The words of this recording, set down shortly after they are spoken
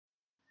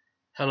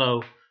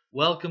Hello,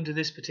 welcome to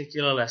this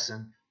particular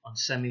lesson on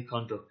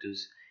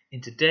semiconductors.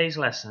 In today's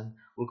lesson,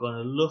 we're going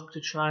to look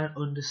to try and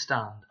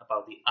understand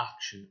about the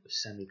action of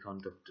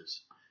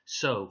semiconductors.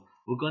 So,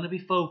 we're going to be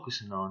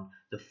focusing on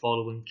the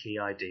following key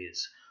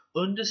ideas.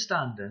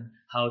 Understanding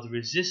how the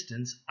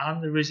resistance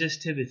and the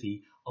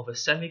resistivity of a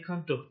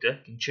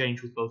semiconductor can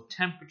change with both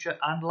temperature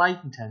and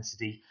light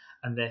intensity,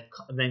 and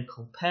then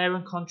compare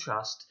and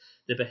contrast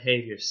the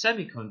behavior of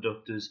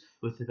semiconductors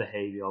with the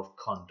behavior of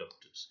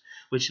conductors,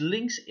 which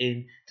links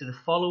in to the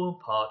following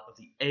part of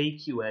the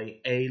AQA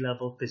A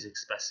Level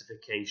Physics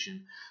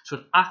specification. So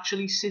it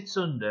actually sits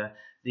under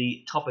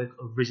the topic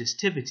of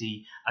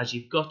resistivity, as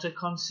you've got to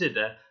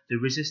consider the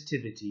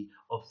resistivity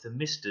of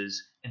thermistors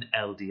and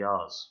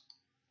LDRs.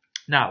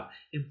 Now,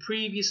 in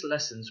previous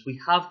lessons,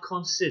 we have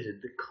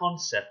considered the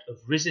concept of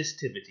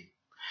resistivity.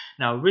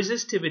 Now,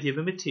 resistivity of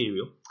a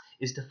material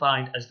is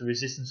defined as the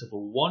resistance of a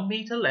 1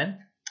 meter length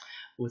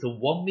with a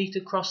 1 meter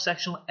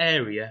cross-sectional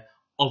area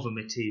of a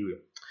material.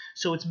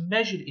 So it's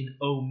measured in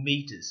ohm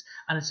meters,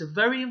 and it's a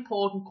very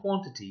important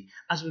quantity,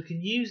 as we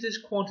can use this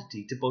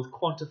quantity to both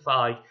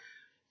quantify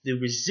the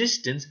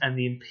resistance and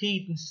the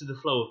impedance to the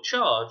flow of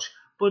charge,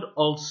 but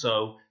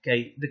also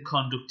the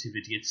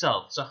conductivity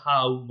itself, so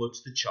how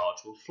much the charge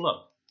will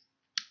flow.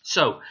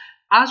 So,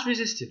 as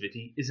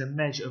resistivity is a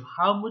measure of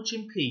how much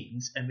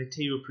impedance a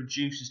material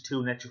produces to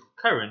an electrical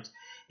current,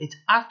 it's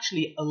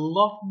actually a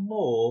lot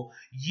more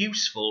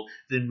useful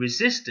than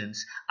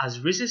resistance, as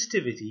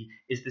resistivity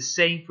is the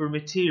same for a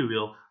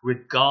material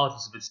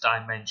regardless of its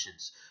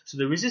dimensions. So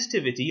the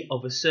resistivity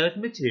of a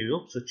certain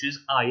material, such as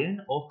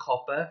iron or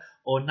copper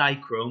or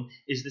nichrome,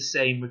 is the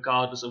same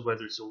regardless of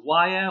whether it's a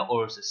wire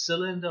or it's a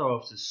cylinder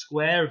or it's a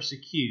square or it's a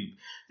cube.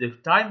 The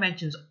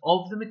dimensions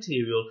of the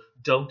material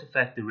don't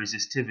affect the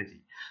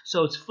resistivity.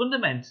 So it's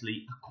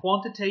fundamentally a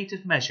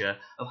quantitative measure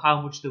of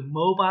how much the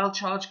mobile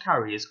charge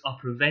carriers are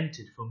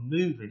prevented from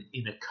moving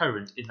in a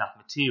current in that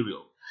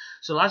material.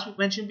 So as we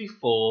mentioned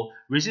before,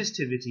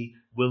 resistivity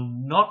will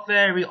not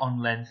vary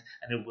on length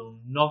and it will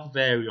not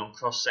vary on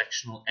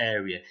cross-sectional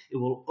area. It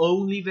will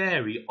only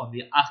vary on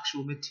the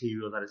actual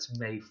material that it's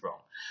made from.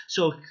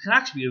 So it can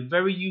actually be a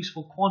very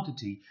useful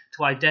quantity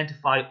to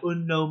identify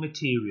unknown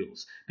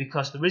materials,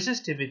 because the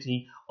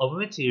resistivity of a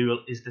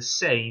material is the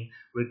same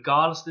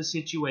regardless of the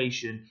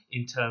situation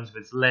in terms of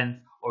its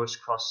length or its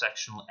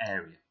cross-sectional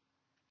area.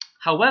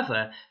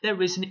 However,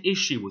 there is an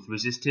issue with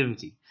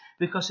resistivity,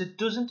 because it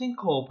doesn't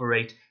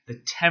incorporate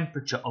the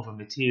temperature of a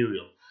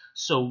material.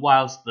 So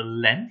whilst the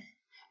length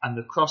and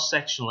the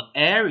cross-sectional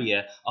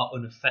area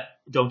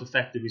don't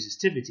affect the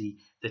resistivity,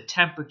 the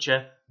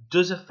temperature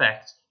does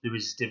affect the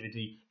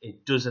resistivity.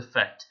 It does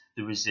affect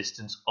the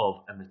resistance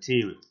of a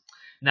material.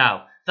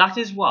 Now, that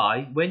is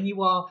why when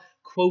you are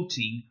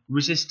quoting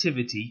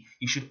resistivity,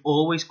 you should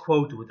always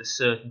quote it with a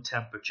certain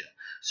temperature.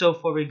 So,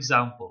 for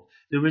example,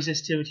 the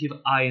resistivity of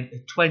iron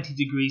at 20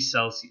 degrees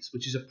Celsius,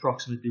 which is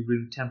approximately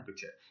room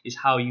temperature, is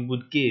how you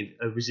would give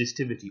a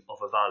resistivity of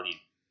a value.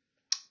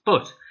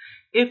 But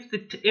if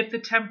the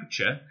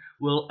temperature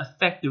will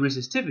affect the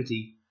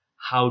resistivity,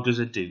 how does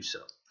it do so?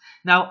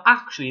 Now,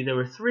 actually, there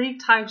are three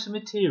types of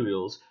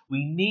materials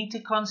we need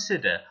to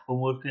consider when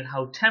we're looking at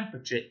how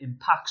temperature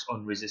impacts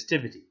on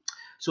resistivity.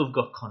 So we've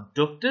got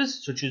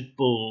conductors, such as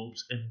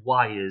bulbs and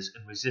wires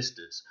and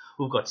resistors.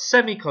 We've got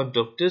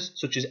semiconductors,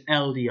 such as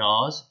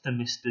LDRs,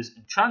 thermistors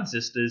and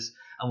transistors.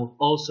 And we've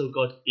also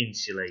got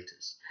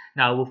insulators.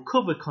 Now, we've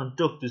covered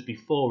conductors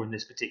before in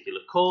this particular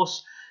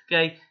course.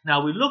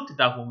 Now we looked at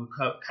that when we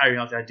were carrying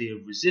out the idea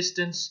of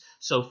resistance.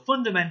 So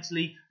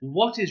fundamentally,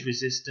 what is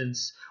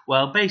resistance?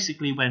 Well,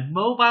 basically, when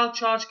mobile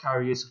charge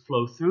carriers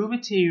flow through a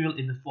material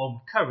in the form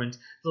of current,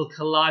 they'll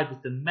collide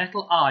with the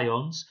metal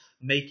ions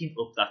making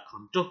up that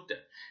conductor.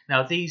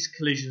 Now, these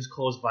collisions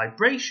cause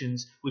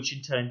vibrations, which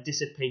in turn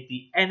dissipate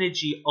the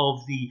energy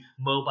of the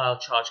mobile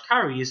charge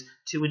carriers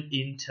to an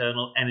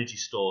internal energy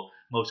store,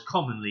 most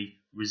commonly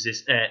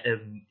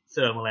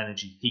thermal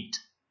energy, heat.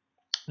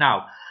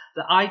 Now,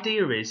 the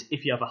idea is,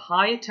 if you have a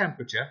higher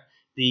temperature,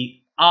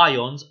 the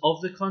ions of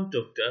the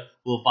conductor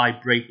will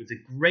vibrate with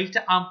a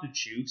greater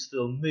amplitude, so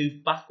they'll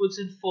move backwards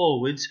and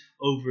forwards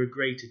over a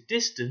greater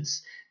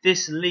distance.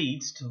 This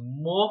leads to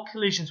more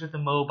collisions with the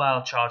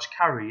mobile charge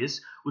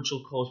carriers, which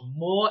will cause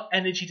more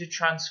energy to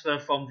transfer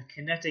from the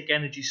kinetic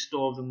energy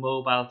store of the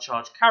mobile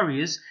charge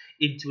carriers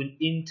into an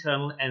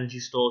internal energy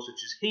store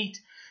such as heat.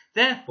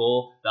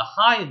 Therefore, the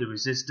higher the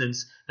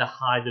resistance, the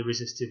higher the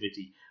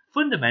resistivity.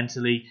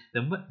 Fundamentally,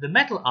 the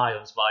metal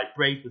ions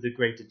vibrate with a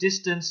greater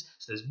distance,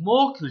 so there's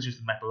more collisions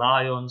with metal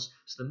ions,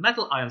 so the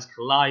metal ions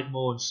collide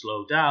more and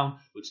slow down,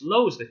 which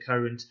lowers the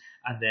current,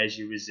 and there's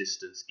your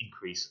resistance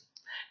increasing.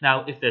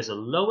 Now, if there's a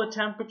lower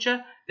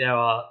temperature,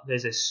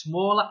 there's a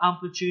smaller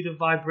amplitude of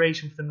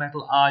vibration for the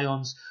metal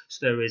ions,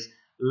 so there is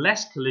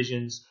less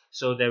collisions,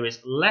 so there is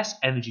less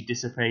energy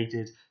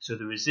dissipated, so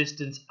the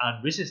resistance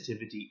and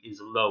resistivity is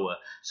lower.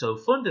 So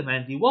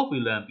fundamentally, what we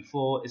learned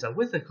before is that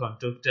with a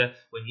conductor,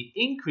 when you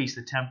increase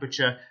the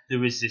temperature, the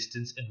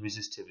resistance and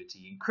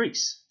resistivity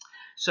increase.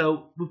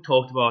 So we've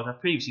talked about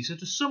that previously. So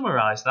to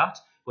summarize that,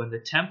 when the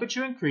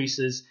temperature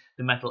increases,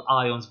 the metal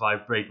ions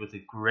vibrate with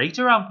a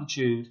greater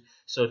amplitude,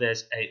 so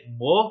there's a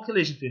more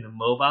collision between the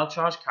mobile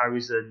charge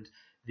carriers and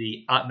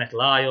the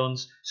metal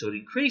ions, so it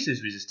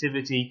increases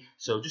resistivity.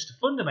 So just to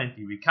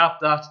fundamentally recap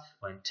that,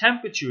 when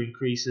temperature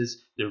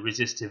increases, the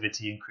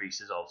resistivity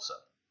increases also.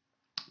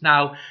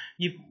 Now,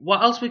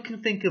 what else we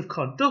can think of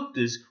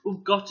conductors,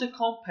 we've got to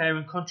compare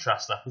and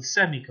contrast that with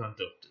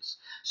semiconductors.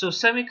 So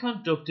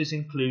semiconductors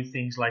include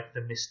things like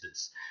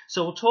thermistors.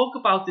 So we'll talk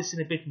about this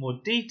in a bit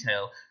more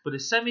detail, but a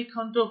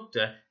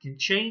semiconductor can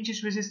change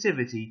its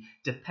resistivity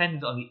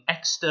depending on the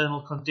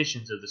external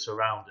conditions of the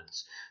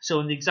surroundings.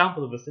 So in the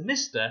example of a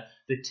thermistor,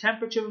 the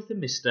temperature of a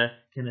thermistor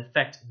can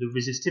affect the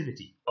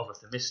resistivity of a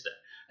thermistor.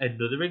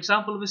 Another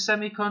example of a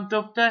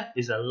semiconductor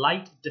is a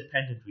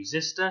light-dependent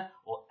resistor,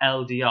 or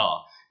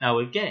LDR. Now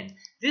again,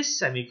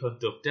 this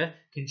semiconductor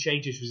can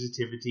change its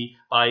resistivity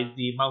by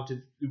the amount of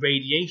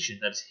radiation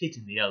that's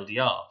hitting the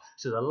LDR.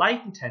 So the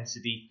light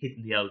intensity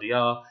hitting the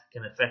LDR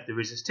can affect the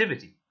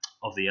resistivity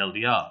of the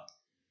LDR.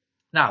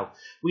 Now,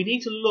 we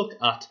need to look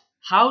at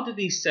how do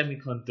these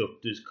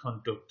semiconductors,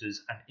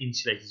 conductors and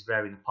insulators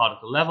vary in the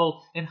particle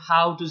level, and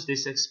how does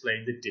this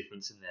explain the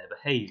difference in their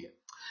behavior.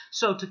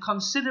 So to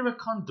consider a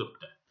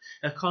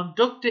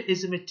conductor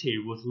is a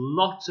material with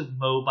lots of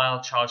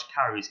mobile charge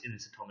carriers in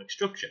its atomic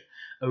structure.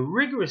 A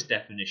rigorous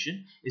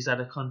definition is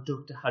that a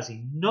conductor has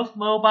enough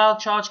mobile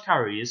charge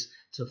carriers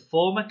to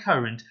form a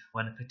current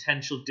when a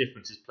potential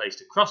difference is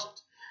placed across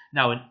it.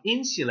 Now, an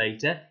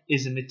insulator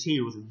is a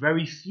material with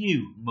very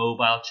few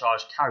mobile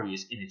charge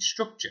carriers in its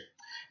structure.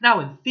 Now,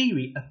 in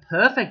theory, a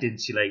perfect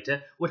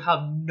insulator would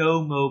have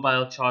no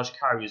mobile charge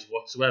carriers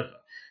whatsoever.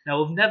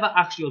 Now, we've never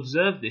actually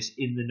observed this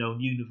in the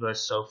known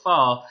universe so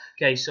far,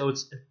 okay, so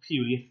it's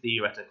purely a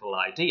theoretical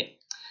idea.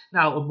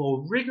 Now, a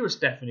more rigorous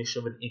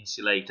definition of an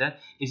insulator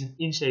is an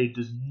insulator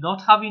does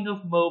not have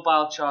enough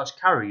mobile charge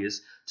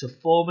carriers to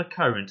form a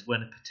current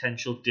when a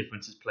potential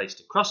difference is placed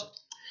across it.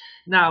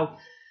 Now,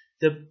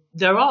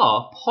 there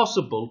are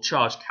possible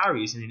charge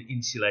carriers in an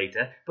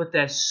insulator, but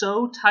they're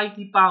so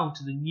tightly bound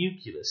to the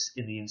nucleus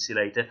in the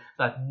insulator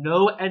that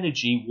no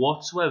energy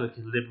whatsoever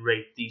can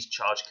liberate these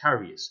charge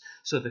carriers.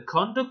 So the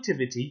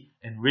conductivity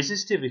and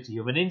resistivity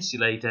of an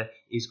insulator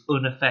is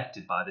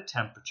unaffected by the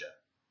temperature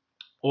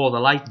or the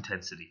light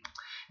intensity.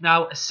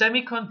 Now, a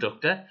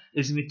semiconductor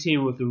is a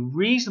material with a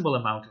reasonable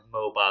amount of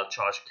mobile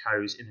charge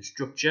carriers in the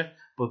structure,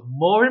 but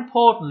more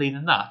importantly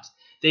than that,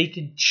 they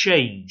can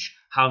change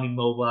how many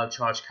mobile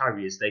charge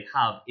carriers they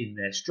have in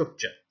their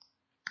structure.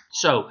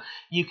 So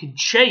you can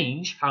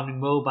change how many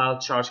mobile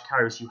charge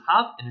carriers you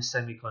have in a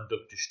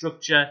semiconductor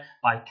structure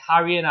by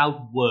carrying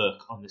out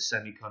work on the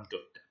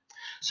semiconductor.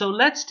 So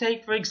let's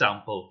take, for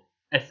example,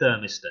 a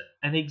thermistor,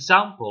 an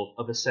example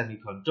of a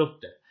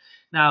semiconductor.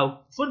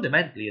 Now,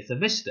 fundamentally, a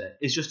thermistor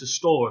is just a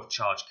store of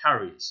charge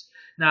carriers.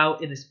 Now,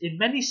 in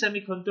many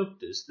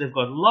semiconductors, they've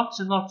got lots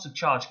and lots of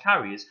charge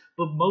carriers,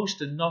 but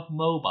most are not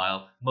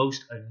mobile,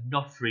 most are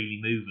not freely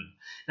moving.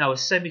 Now, a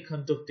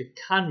semiconductor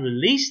can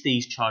release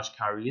these charge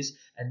carriers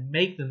and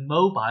make them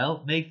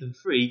mobile, make them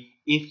free,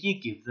 if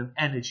you give them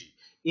energy,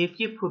 if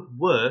you put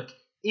work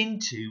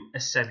into a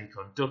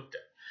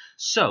semiconductor.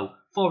 So,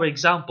 for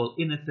example,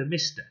 in a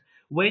thermistor,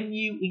 when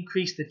you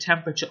increase the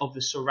temperature of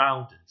the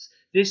surroundings,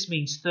 this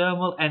means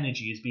thermal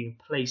energy is being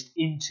placed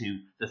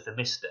into the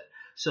thermistor.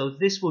 So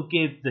this will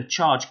give the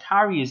charge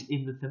carriers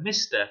in the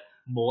thermistor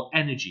more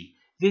energy.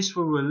 This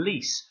will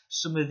release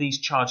some of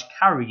these charge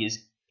carriers,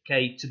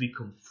 okay, to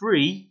become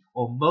free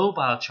or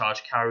mobile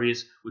charge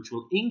carriers, which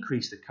will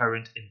increase the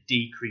current and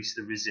decrease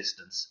the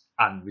resistance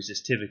and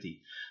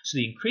resistivity. So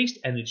the increased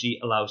energy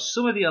allows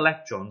some of the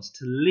electrons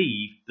to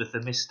leave the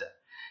thermistor.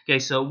 Okay,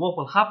 so what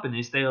will happen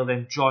is they'll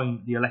then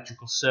join the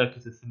electrical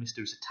circuit the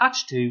thermistor is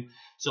attached to.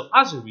 So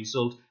as a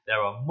result, there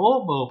are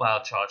more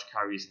mobile charge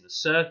carriers in the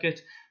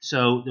circuit,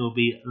 so there will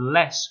be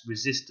less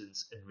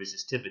resistance and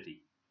resistivity.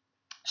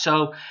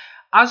 So,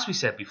 as we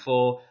said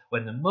before,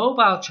 when the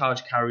mobile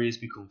charge carriers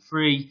become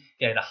free,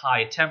 get a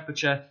higher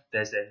temperature,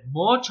 there's then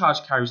more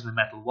charge carriers in the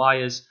metal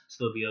wires,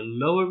 so there'll be a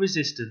lower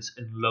resistance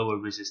and lower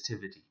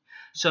resistivity.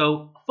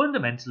 So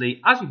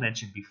fundamentally, as we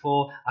mentioned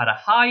before, at a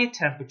higher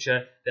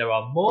temperature, there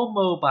are more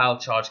mobile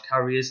charge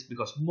carriers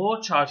because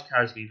more charge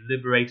carriers are being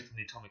liberated from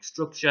the atomic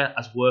structure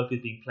as work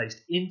is being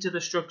placed into the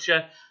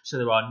structure. So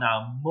there are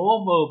now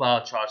more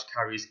mobile charge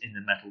carriers in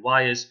the metal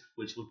wires,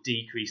 which will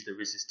decrease the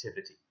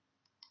resistivity.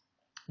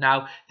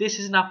 Now, this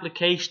is an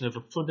application of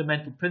a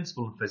fundamental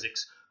principle in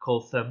physics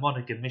called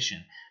thermonic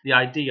emission, the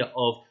idea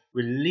of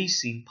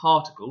releasing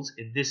particles,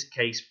 in this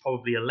case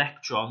probably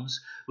electrons,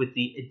 with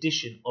the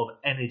addition of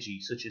energy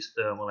such as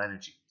thermal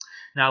energy.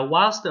 Now,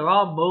 whilst there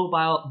are more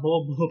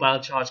mobile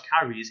charge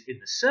carriers in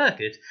the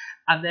circuit,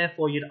 and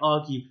therefore you'd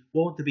argue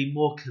won't there be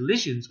more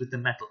collisions with the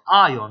metal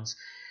ions,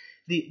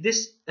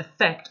 this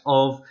effect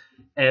of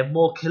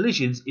more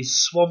collisions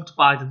is swamped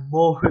by the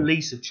more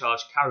release of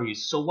charge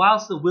carriers. So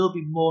whilst there will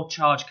be more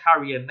charge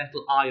carrier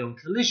metal ion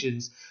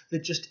collisions, the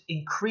just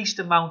increased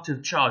amount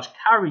of charge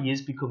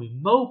carriers becoming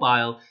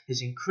mobile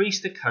has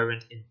increased the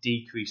current and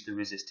decreased the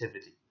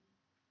resistivity.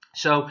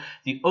 So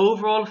the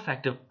overall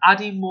effect of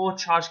adding more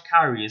charged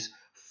carriers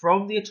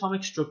from the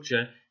atomic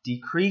structure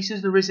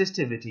decreases the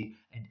resistivity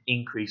and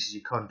increases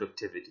your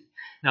conductivity.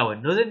 Now,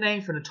 another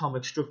name for an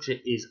atomic structure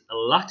is a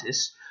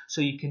lattice,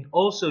 so you can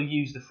also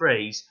use the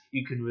phrase,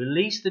 you can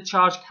release the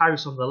charged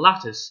carriers from the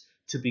lattice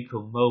to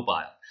become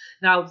mobile.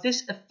 Now,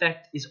 this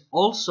effect is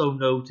also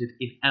noted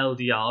in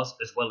LDRs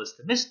as well as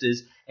thermistors,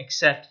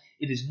 except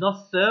it is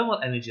not thermal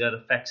energy that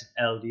affects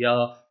an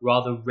LDR,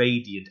 rather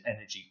radiant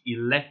energy,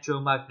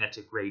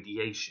 electromagnetic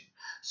radiation.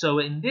 So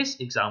in this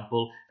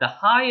example, the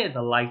higher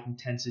the light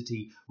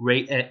intensity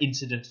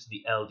incident to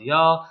the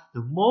LDR,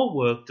 the more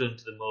work done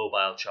to the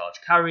mobile charge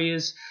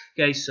carriers.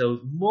 Okay, so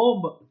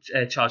more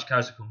charge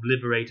carriers become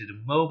liberated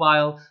and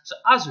mobile. So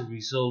as a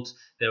result,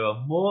 there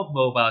are more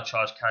mobile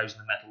charge carriers in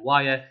the metal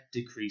wire,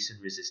 decreasing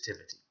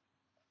resistivity.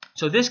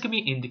 So this can be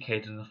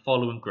indicated in the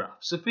following graph.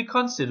 So if we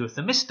consider a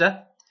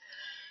thermistor,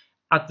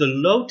 at the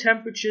low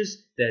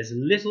temperatures, there's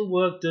little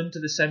work done to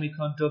the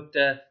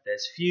semiconductor,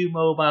 there's few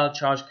mobile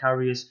charge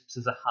carriers, so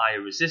there's a higher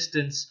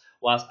resistance,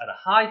 whilst at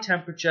a high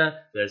temperature,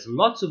 there's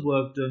lots of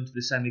work done to the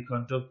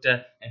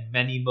semiconductor and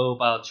many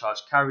mobile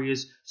charge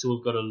carriers, so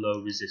we've got a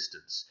low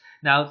resistance.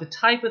 Now, the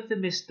type of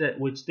thermistor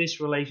which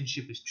this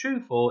relationship is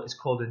true for is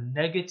called a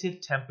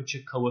negative temperature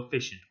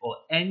coefficient, or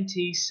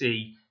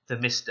NTC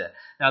thermistor.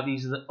 Now,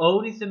 these are the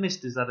only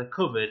thermistors that are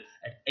covered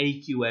at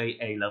AQA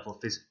A Level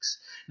Physics.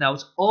 Now,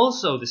 it's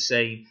also the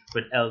same for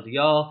an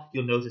LDR.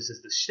 You'll notice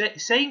it's the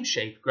same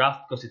shape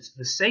graph because it's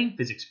the same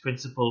physics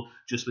principle,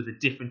 just with a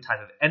different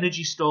type of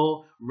energy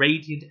store,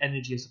 radiant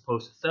energy as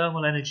opposed to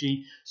thermal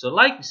energy. So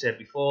like we said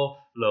before,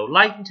 low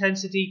light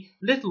intensity,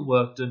 little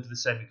work done to the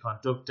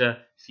semiconductor,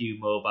 few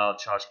mobile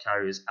charge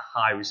carriers, a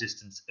high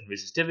resistance and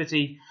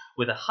resistivity.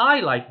 With a high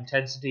light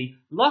intensity,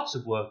 lots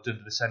of work done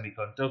to the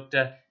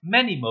semiconductor,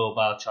 many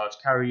mobile charge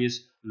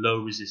carriers,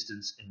 low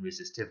resistance and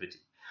resistivity.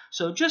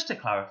 So just to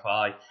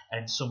clarify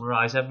and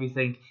summarize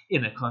everything,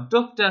 in a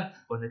conductor,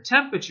 when the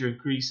temperature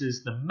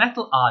increases, the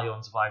metal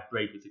ions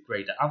vibrate with a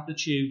greater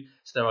amplitude,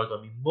 so there are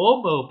going to be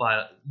more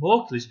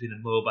collisions between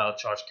the mobile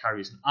charge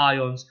carriers and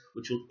ions,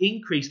 which will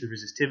increase the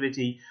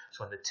resistivity.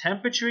 So when the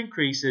temperature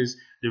increases,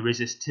 the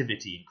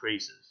resistivity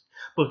increases.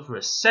 But for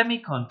a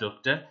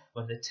semiconductor,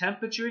 when the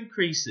temperature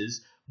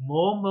increases,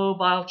 more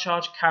mobile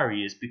charge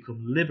carriers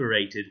become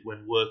liberated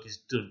when work is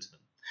done to them.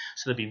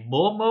 So there'll be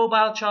more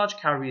mobile charge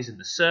carriers in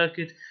the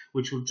circuit,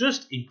 which will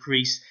just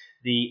increase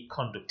the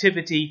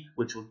conductivity,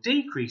 which will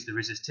decrease the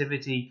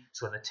resistivity.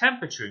 So when the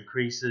temperature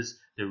increases,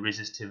 the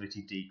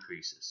resistivity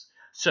decreases.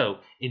 So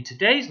in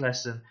today's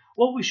lesson,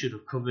 what we should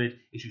have covered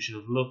is we should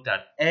have looked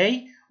at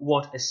A,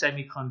 what a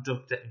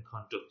semiconductor and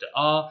conductor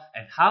are,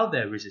 and how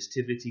their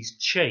resistivities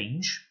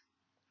change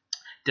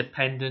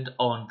dependent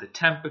on the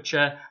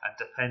temperature and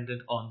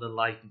dependent on the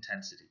light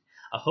intensity.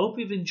 I hope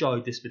you've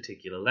enjoyed this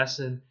particular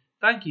lesson.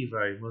 Thank you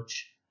very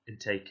much and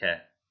take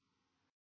care.